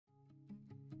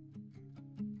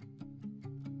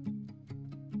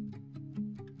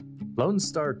Lone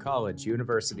Star College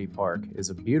University Park is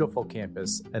a beautiful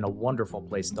campus and a wonderful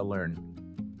place to learn.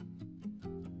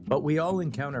 But we all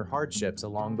encounter hardships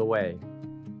along the way.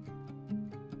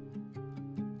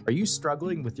 Are you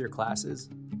struggling with your classes?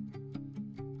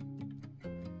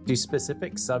 Do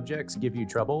specific subjects give you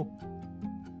trouble?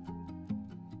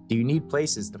 Do you need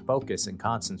places to focus and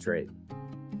concentrate?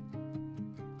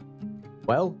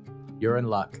 Well, you're in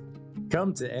luck.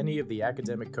 Come to any of the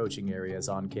academic coaching areas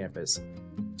on campus.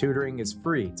 Tutoring is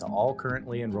free to all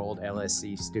currently enrolled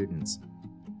LSC students.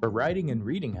 For writing and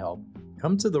reading help,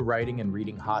 come to the Writing and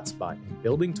Reading Hotspot in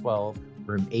Building 12,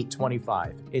 Room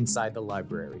 825, inside the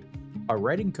library. Our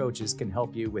writing coaches can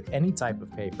help you with any type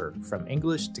of paper, from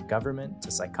English to government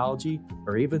to psychology,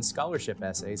 or even scholarship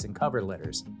essays and cover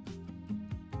letters.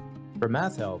 For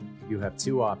math help, you have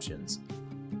two options.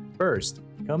 First,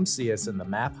 come see us in the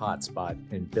Math Hotspot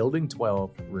in Building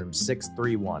 12, Room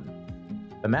 631.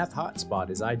 The Math Hotspot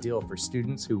is ideal for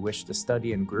students who wish to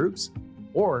study in groups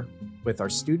or with our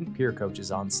student peer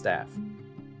coaches on staff.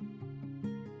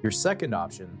 Your second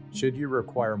option, should you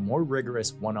require more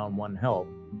rigorous one-on-one help,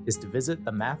 is to visit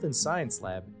the Math and Science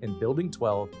Lab in Building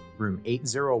 12, Room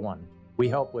 801. We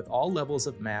help with all levels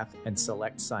of math and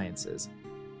select sciences.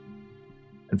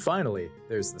 And finally,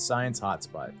 there's the Science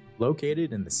Hotspot,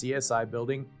 located in the CSI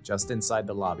building just inside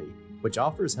the lobby, which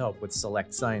offers help with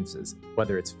select sciences.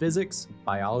 Whether it's physics,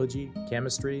 biology,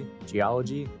 chemistry,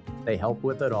 geology, they help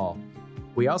with it all.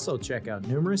 We also check out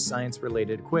numerous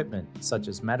science-related equipment, such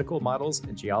as medical models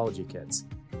and geology kits.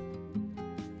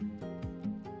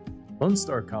 Lone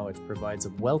Star College provides a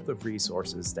wealth of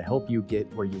resources to help you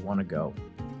get where you want to go.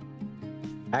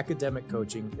 Academic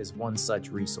coaching is one such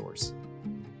resource.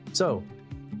 So,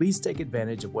 please take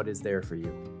advantage of what is there for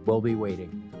you. We'll be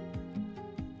waiting.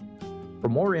 For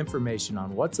more information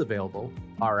on what's available,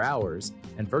 our hours,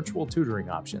 and virtual tutoring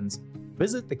options,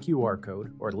 visit the QR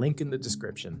code or link in the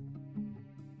description.